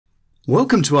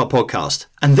Welcome to our podcast,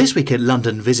 and this week at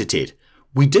London Visited,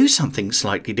 we do something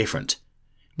slightly different.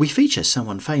 We feature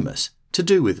someone famous to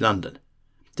do with London,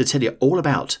 to tell you all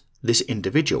about this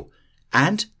individual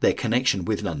and their connection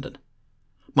with London.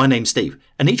 My name's Steve,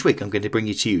 and each week I'm going to bring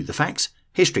you the facts,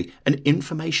 history and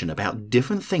information about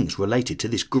different things related to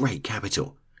this great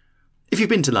capital. If you've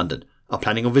been to London, are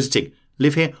planning on visiting,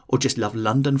 live here or just love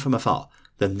London from afar,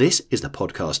 then this is the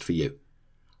podcast for you.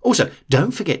 Also,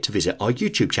 don't forget to visit our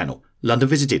YouTube channel, London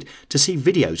Visited, to see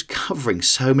videos covering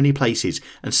so many places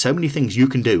and so many things you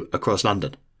can do across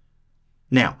London.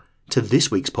 Now, to this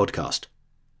week's podcast.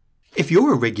 If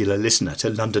you're a regular listener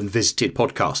to London Visited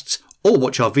podcasts or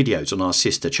watch our videos on our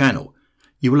sister channel,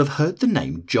 you will have heard the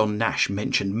name John Nash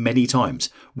mentioned many times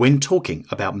when talking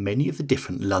about many of the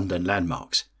different London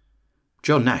landmarks.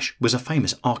 John Nash was a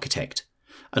famous architect,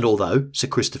 and although Sir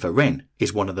Christopher Wren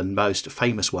is one of the most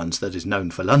famous ones that is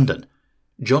known for London,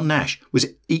 John Nash was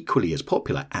equally as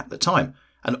popular at the time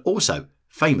and also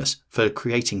famous for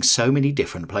creating so many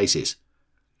different places.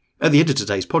 At the end of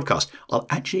today's podcast, I'll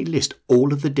actually list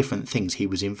all of the different things he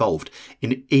was involved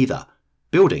in either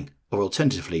building or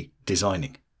alternatively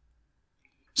designing.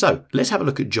 So let's have a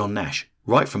look at John Nash,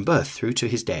 right from birth through to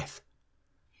his death.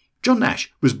 John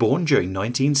Nash was born during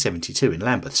 1972 in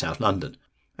Lambeth, South London,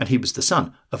 and he was the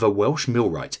son of a Welsh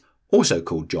millwright, also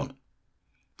called John.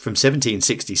 From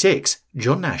 1766,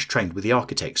 John Nash trained with the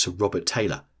architect Sir Robert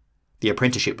Taylor. The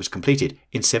apprenticeship was completed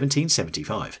in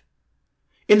 1775.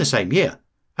 In the same year,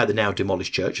 at the now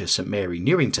demolished church of St Mary,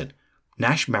 Newington,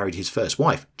 Nash married his first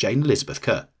wife, Jane Elizabeth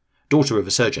Kerr, daughter of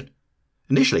a surgeon.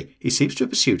 Initially, he seems to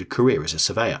have pursued a career as a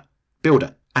surveyor,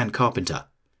 builder and carpenter.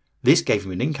 This gave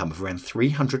him an income of around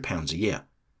 £300 a year.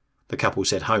 The couple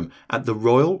set home at the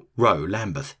Royal Row,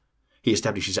 Lambeth. He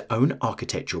established his own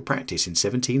architectural practice in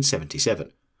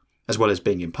 1777, as well as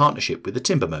being in partnership with the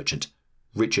timber merchant,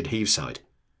 Richard Heaveside.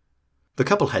 The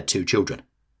couple had 2 children.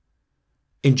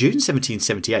 In June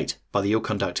 1778, by the ill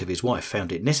conduct of his wife,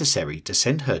 found it necessary to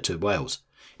send her to Wales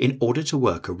in order to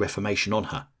work a reformation on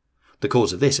her. The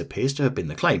cause of this appears to have been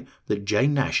the claim that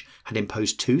Jane Nash had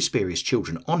imposed 2 spurious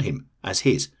children on him as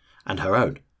his and her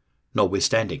own,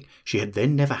 notwithstanding she had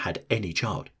then never had any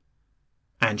child.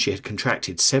 And she had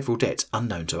contracted several debts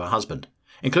unknown to her husband,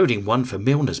 including one for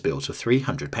millner's bills of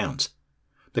 £300.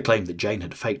 The claim that Jane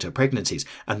had faked her pregnancies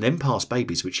and then passed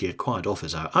babies which she acquired off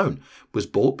as her own was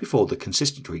brought before the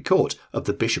consistory court of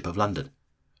the Bishop of London.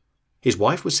 His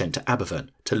wife was sent to Aberfern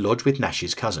to lodge with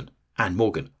Nash's cousin, Anne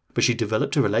Morgan, but she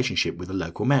developed a relationship with a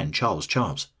local man,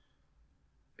 Charles.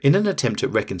 In an attempt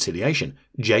at reconciliation,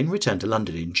 Jane returned to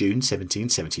London in June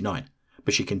 1779,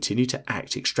 but she continued to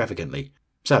act extravagantly,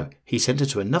 so he sent her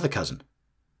to another cousin,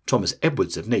 Thomas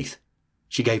Edwards of Neath.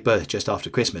 She gave birth just after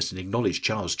Christmas and acknowledged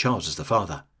Charles as the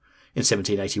father. In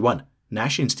 1781,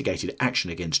 Nash instigated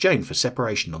action against Jane for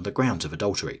separation on the grounds of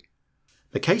adultery.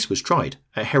 The case was tried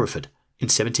at Hereford in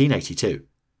 1782.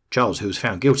 Charles, who was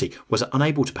found guilty, was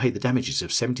unable to pay the damages of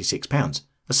 £76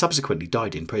 and subsequently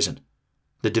died in prison.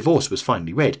 The divorce was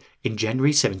finally read in January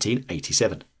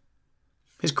 1787.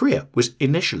 His career was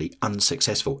initially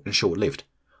unsuccessful and short-lived.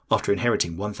 After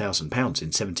inheriting £1,000 in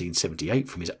 1778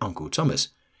 from his uncle Thomas,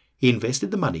 he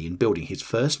invested the money in building his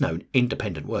first known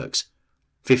independent works,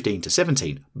 15 to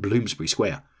 17 Bloomsbury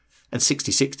Square and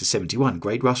 66 to 71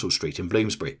 Great Russell Street in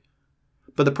Bloomsbury.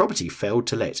 But the property failed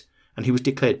to let, and he was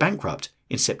declared bankrupt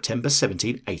in September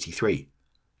 1783.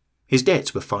 His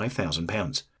debts were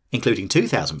 £5,000, including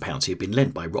 £2,000 he had been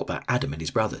lent by Robert Adam and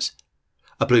his brothers.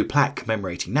 A blue plaque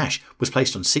commemorating Nash was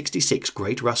placed on 66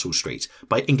 Great Russell Street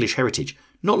by English Heritage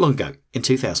not long ago in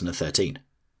 2013.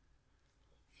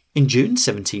 In June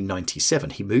 1797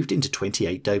 he moved into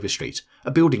 28 Dover Street,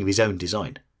 a building of his own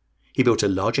design. He built a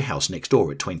larger house next door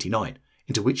at 29,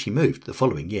 into which he moved the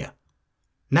following year.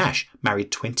 Nash married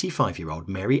 25-year-old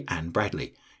Mary Ann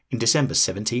Bradley in December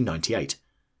 1798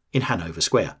 in Hanover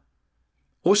Square.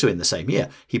 Also in the same year,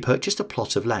 he purchased a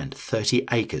plot of land, 30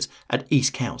 acres, at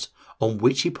East Cowes, on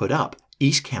which he put up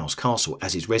East Cowes Castle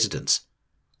as his residence.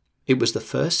 It was the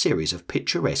first series of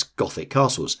picturesque Gothic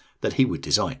castles that he would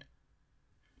design.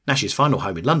 Nash's final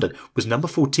home in London was number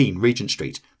 14 Regent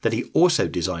Street, that he also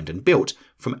designed and built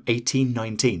from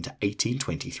 1819 to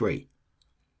 1823.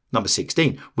 Number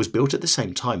 16 was built at the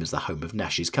same time as the home of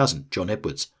Nash's cousin, John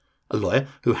Edwards, a lawyer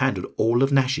who handled all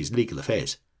of Nash's legal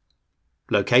affairs.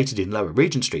 Located in Lower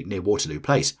Regent Street near Waterloo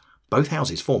Place, both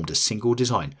houses formed a single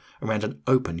design around an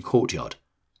open courtyard.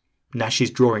 Nash's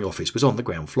drawing office was on the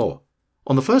ground floor.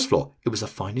 On the first floor, it was the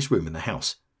finest room in the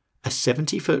house, a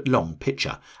 70-foot-long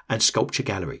picture and sculpture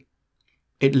gallery.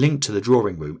 It linked to the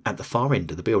drawing room at the far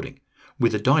end of the building,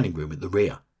 with a dining room at the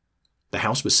rear. The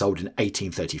house was sold in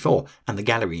 1834 and the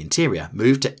gallery interior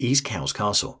moved to East Cowes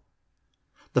Castle.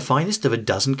 The finest of a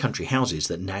dozen country houses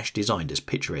that Nash designed as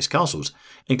picturesque castles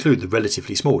include the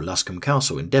relatively small Luscombe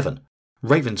Castle in Devon,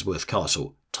 Ravensworth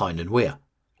Castle, Tyne and Wear,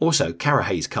 also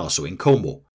Carrahays Castle in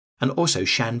Cornwall, and also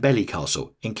Shanbelly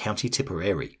Castle in County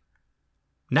Tipperary.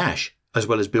 Nash, as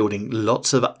well as building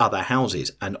lots of other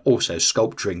houses and also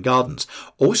sculpturing gardens,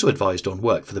 also advised on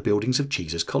work for the buildings of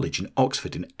Jesus College in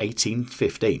Oxford in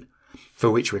 1815,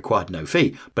 for which required no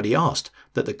fee, but he asked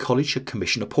that the college should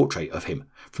commission a portrait of him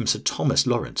from Sir Thomas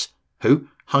Lawrence, who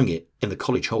hung it in the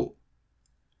college hall.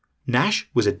 Nash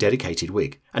was a dedicated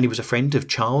Whig, and he was a friend of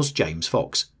Charles James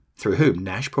Fox, through whom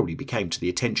Nash probably became to the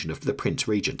attention of the Prince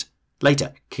Regent,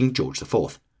 later King George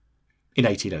IV. In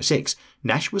 1806,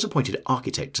 Nash was appointed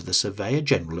architect to the Surveyor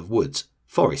General of Woods,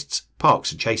 Forests,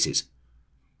 Parks and Chases.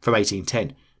 From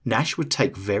 1810, Nash would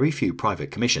take very few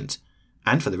private commissions,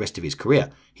 and for the rest of his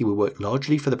career he would work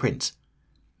largely for the Prince.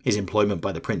 His employment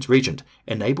by the Prince Regent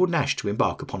enabled Nash to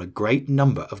embark upon a great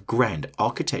number of grand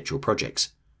architectural projects.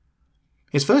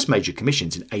 His first major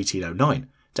commissions in 1809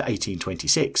 to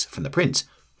 1826 from the Prince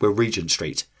were Regent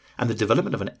Street and the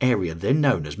development of an area then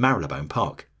known as Marylebone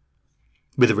Park.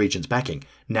 With the Regent's backing,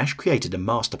 Nash created a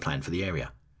master plan for the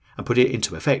area and put it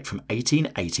into effect from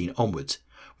 1818 onwards,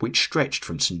 which stretched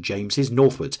from St James's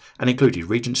northwards and included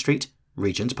Regent Street,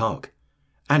 Regent's Park,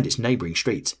 and its neighbouring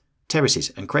streets, terraces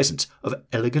and crescents of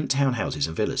elegant townhouses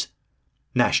and villas.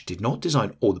 Nash did not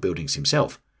design all the buildings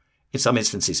himself. In some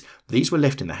instances, these were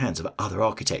left in the hands of other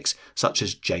architects, such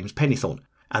as James Pennethorne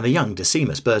and the young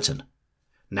Decimus Burton.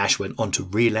 Nash went on to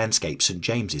re-landscape St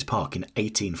James's Park in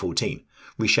 1814,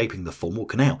 reshaping the former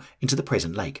canal into the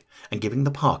present lake and giving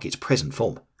the park its present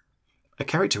form. A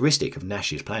characteristic of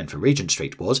Nash's plan for Regent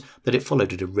Street was that it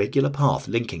followed a regular path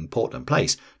linking Portland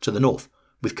Place to the north,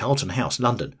 with Carlton House,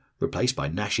 London, replaced by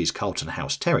Nash's Carlton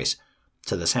House Terrace,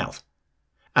 to the south.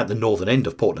 At the northern end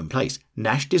of Portland Place,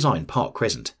 Nash designed Park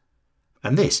Crescent,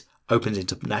 and this opens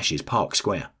into Nash's Park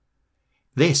Square.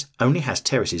 This only has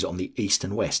terraces on the east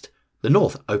and west. The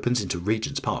north opens into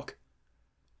Regent's Park.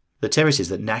 The terraces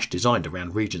that Nash designed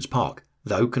around Regent's Park,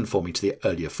 though conforming to the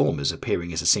earlier form as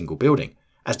appearing as a single building,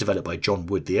 as developed by John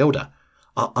Wood the Elder,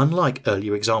 are unlike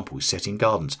earlier examples set in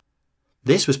gardens.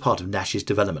 This was part of Nash's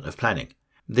development of planning.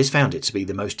 This found it to be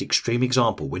the most extreme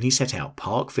example when he set out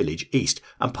Park Village East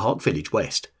and Park Village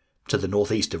West, to the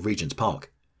northeast of Regent's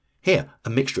Park. Here, a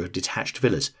mixture of detached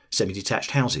villas,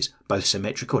 semi-detached houses, both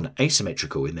symmetrical and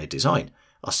asymmetrical in their design,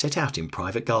 are set out in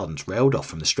private gardens railed off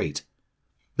from the street.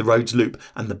 The roads loop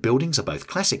and the buildings are both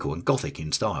classical and Gothic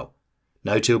in style.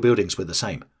 No two buildings were the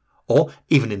same, or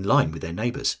even in line with their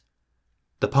neighbours.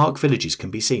 The park villages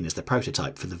can be seen as the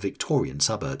prototype for the Victorian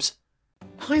suburbs.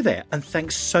 Hi there, and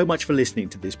thanks so much for listening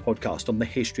to this podcast on the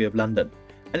history of London.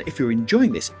 And if you're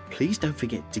enjoying this, please don't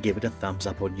forget to give it a thumbs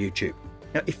up on YouTube.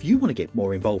 Now, if you want to get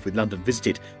more involved with London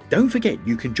Visited, don't forget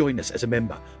you can join us as a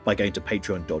member by going to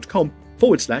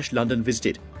patreon.com/London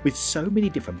Visited with so many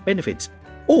different benefits.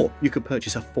 Or you could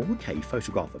purchase a 4K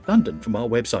photograph of London from our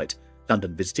website,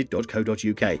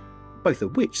 londonvisited.co.uk, both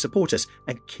of which support us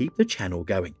and keep the channel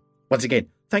going. Once again,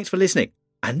 thanks for listening.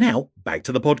 And now, back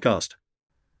to the podcast.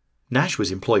 Nash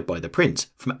was employed by the Prince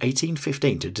from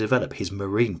 1815 to develop his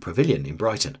Marine Pavilion in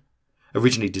Brighton.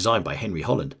 Originally designed by Henry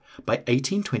Holland, by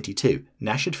 1822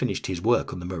 Nash had finished his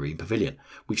work on the Marine Pavilion,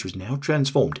 which was now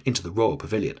transformed into the Royal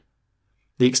Pavilion.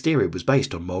 The exterior was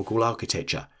based on Mughal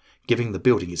architecture, giving the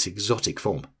building its exotic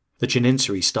form. The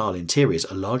Chinensery-style interiors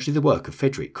are largely the work of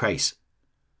Frederick Crace.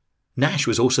 Nash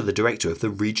was also the director of the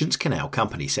Regent's Canal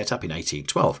Company set up in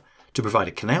 1812 to provide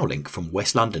a canal link from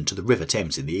West London to the River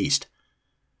Thames in the east.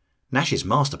 Nash's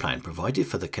master plan provided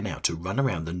for the canal to run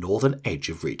around the northern edge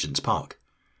of Regent's Park.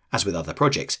 As with other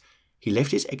projects, he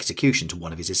left its execution to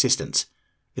one of his assistants,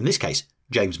 in this case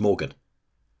James Morgan.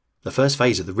 The first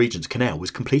phase of the Regent's Canal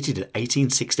was completed in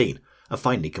 1816 and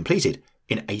finally completed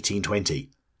in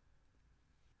 1820.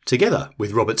 Together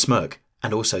with Robert Smirke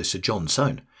and also Sir John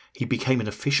Soane, he became an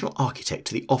official architect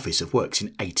to the Office of Works in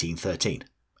 1813,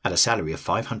 at a salary of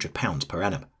 £500 per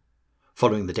annum.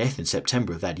 Following the death in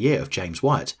September of that year of James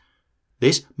Wyatt,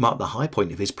 this marked the high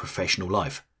point of his professional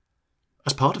life.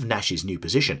 As part of Nash's new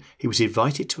position, he was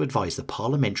invited to advise the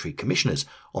parliamentary commissioners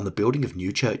on the building of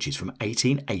new churches from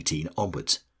 1818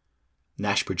 onwards.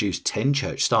 Nash produced 10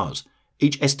 church styles,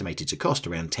 each estimated to cost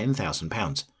around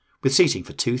 £10,000, with seating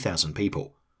for 2,000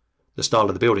 people. The style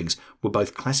of the buildings were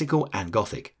both classical and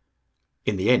Gothic.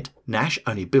 In the end, Nash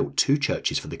only built 2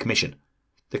 churches for the commission: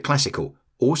 the classical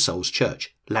All Souls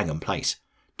Church, Langham Place,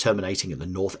 terminating at the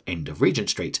north end of Regent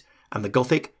Street, and the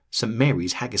Gothic St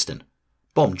Mary's, Haggerston,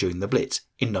 bombed during the Blitz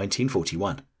in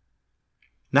 1941.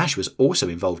 Nash was also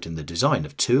involved in the design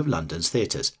of two of London's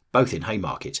theatres, both in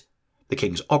Haymarket. The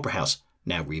King's Opera House,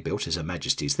 now rebuilt as Her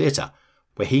Majesty's Theatre,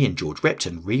 where he and George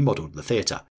Repton remodelled the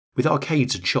theatre, with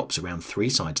arcades and shops around three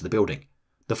sides of the building,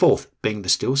 the fourth being the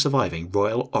still surviving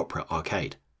Royal Opera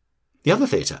Arcade. The other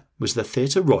theatre was the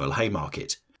Theatre Royal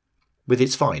Haymarket, with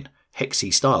its fine,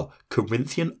 Hexie-style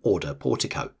Corinthian Order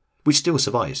portico, which still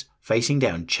survives, facing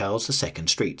down Charles II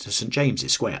Street to St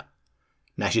James's Square.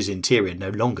 Nash's interior no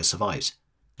longer survives.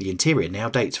 The interior now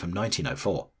dates from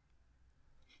 1904.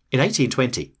 In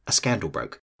 1820, a scandal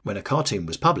broke when a cartoon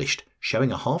was published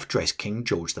showing a half-dressed King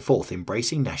George IV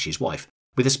embracing Nash's wife,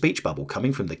 with a speech bubble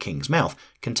coming from the King's mouth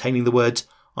containing the words,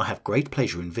 "I have great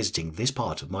pleasure in visiting this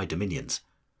part of my dominions."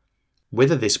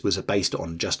 Whether this was based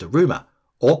on just a rumour,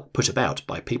 or put about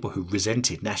by people who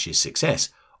resented Nash's success,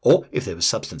 or if there was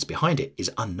substance behind it, is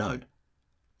unknown.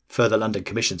 Further London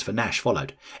commissions for Nash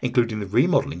followed, including the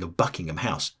remodelling of Buckingham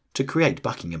House to create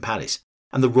Buckingham Palace,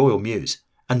 and the Royal Mews,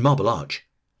 and Marble Arch.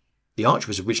 The arch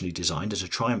was originally designed as a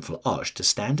triumphal arch to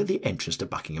stand at the entrance to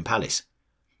Buckingham Palace.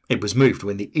 It was moved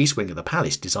when the east wing of the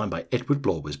palace designed by Edward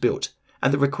Blore was built,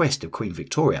 at the request of Queen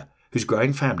Victoria, whose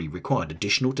growing family required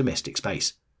additional domestic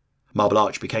space. Marble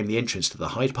Arch became the entrance to the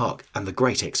Hyde Park and the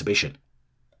Great Exhibition.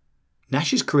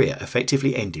 Nash's career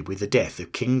effectively ended with the death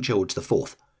of King George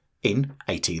IV in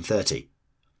 1830.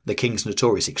 The King's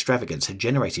notorious extravagance had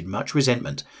generated much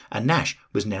resentment, and Nash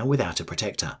was now without a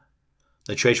protector.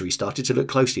 The Treasury started to look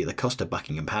closely at the cost of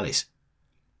Buckingham Palace.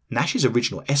 Nash's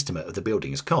original estimate of the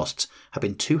building's costs had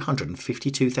been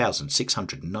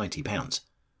 £252,690,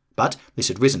 but this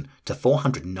had risen to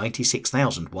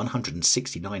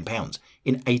 £496,169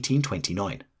 in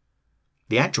 1829.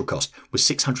 The actual cost was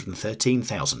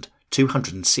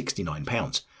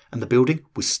 £613,269, and the building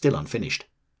was still unfinished.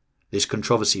 This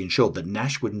controversy ensured that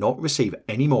Nash would not receive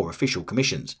any more official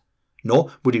commissions,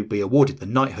 nor would he be awarded the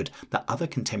knighthood that other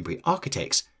contemporary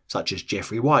architects such as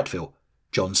Geoffrey Wyatville,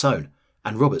 John Soane,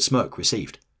 and Robert Smirke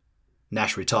received.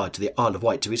 Nash retired to the Isle of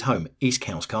Wight to his home, East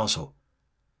Cowes Castle.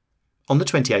 On the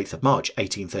 28th of March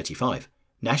 1835,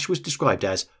 Nash was described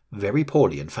as very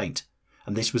poorly and faint,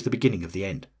 and this was the beginning of the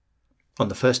end. On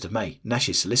the 1st of May,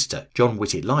 Nash's solicitor, John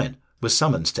Whitted Lyon, was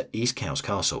summoned to East Cowes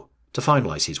Castle to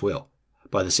finalise his will.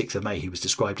 By the 6th of May, he was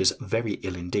described as very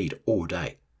ill indeed all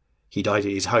day. He died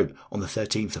at his home on the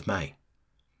 13th of May.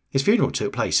 His funeral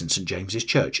took place in St James's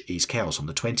Church, East Cowes, on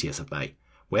the 20th of May,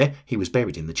 where he was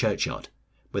buried in the churchyard,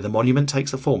 where the monument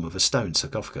takes the form of a stone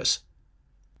sarcophagus.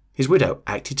 His widow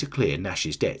acted to clear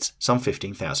Nash's debts, some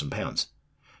 £15,000.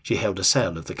 She held a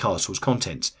sale of the castle's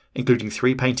contents, including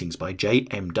 3 paintings by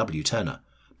J.M.W. Turner,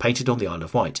 painted on the Isle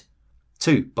of Wight,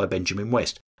 2 by Benjamin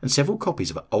West, and several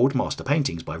copies of old master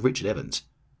paintings by Richard Evans.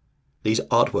 These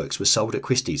artworks were sold at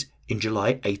Christie's in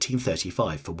July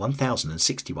 1835 for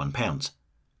 £1,061.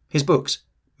 His books,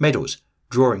 medals,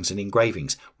 drawings and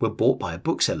engravings were bought by a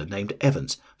bookseller named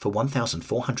Evans for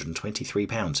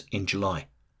 £1,423 in July.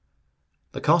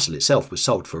 The castle itself was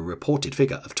sold for a reported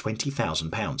figure of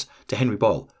 £20,000 to Henry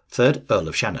Boyle, 3rd Earl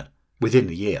of Shannon, within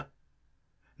the year.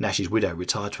 Nash's widow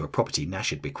retired to a property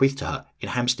Nash had bequeathed to her in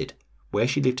Hampstead, where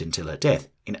she lived until her death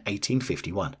in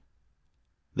 1851.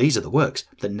 These are the works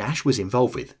that Nash was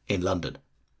involved with in London: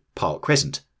 Park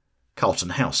Crescent,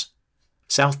 Carlton House,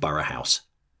 Southborough House,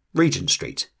 Regent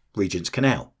Street, Regent's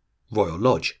Canal, Royal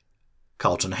Lodge,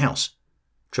 Carlton House,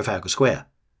 Trafalgar Square,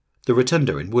 the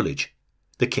Rotunda in Woolwich,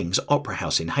 the King's Opera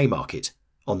House in Haymarket,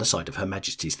 on the site of Her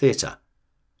Majesty's Theatre,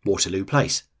 Waterloo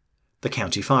Place, the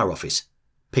County Fire Office,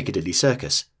 Piccadilly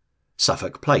Circus,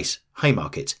 Suffolk Place,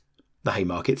 Haymarket, the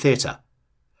Haymarket Theatre,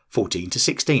 14 to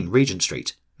 16 Regent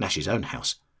Street, Nash's own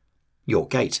house, York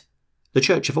Gate, the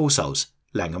Church of All Souls,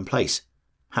 Langham Place,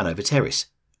 Hanover Terrace,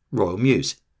 Royal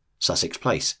Mews, Sussex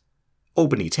Place,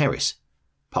 Albany Terrace,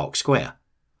 Park Square,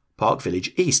 Park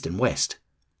Village East and West,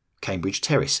 Cambridge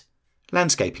Terrace,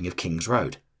 landscaping of King's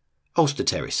Road, Ulster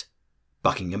Terrace,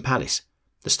 Buckingham Palace,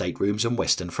 the State Rooms and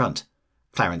Western Front,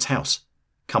 Clarence House,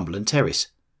 Cumberland Terrace,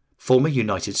 former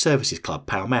United Services Club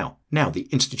Pall Mall, now the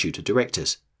Institute of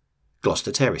Directors,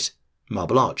 Gloucester Terrace,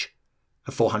 Marble Arch,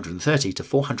 and 430 to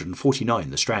 449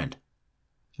 the Strand,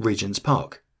 Regent's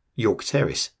Park, York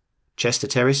Terrace, Chester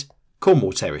Terrace,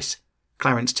 Cornwall Terrace,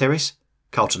 Clarence Terrace,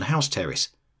 Carlton House Terrace,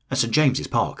 and St James's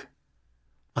Park.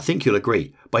 I think you'll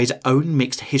agree, by his own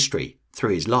mixed history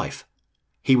through his life,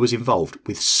 he was involved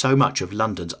with so much of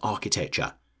London's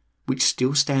architecture, which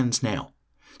still stands now.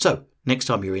 So, next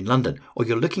time you're in London, or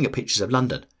you're looking at pictures of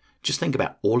London, just think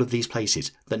about all of these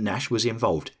places that Nash was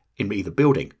involved in either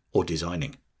building or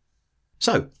designing.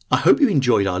 So, I hope you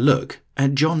enjoyed our look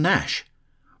at John Nash.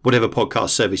 Whatever podcast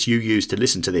service you use to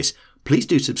listen to this, please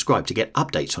do subscribe to get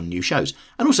updates on new shows,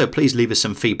 and also please leave us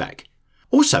some feedback.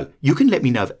 Also, you can let me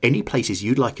know of any places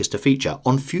you'd like us to feature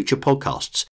on future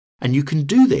podcasts, and you can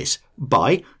do this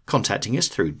by contacting us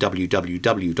through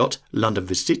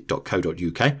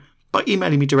www.londonvisited.co.uk, by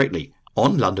emailing me directly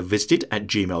on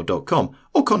londonvisited@gmail.com,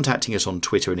 or contacting us on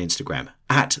Twitter and Instagram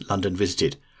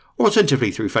 @LondonVisited, or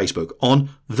alternatively through Facebook on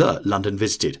The London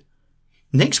Visited.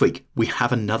 Next week, we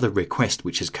have another request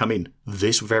which has come in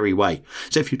this very way.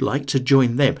 So if you'd like to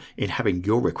join them in having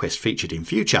your request featured in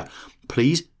future,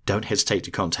 please don't hesitate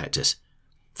to contact us.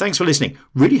 Thanks for listening.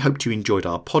 Really hope you enjoyed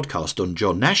our podcast on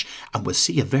John Nash, and we'll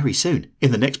see you very soon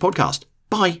in the next podcast.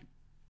 Bye.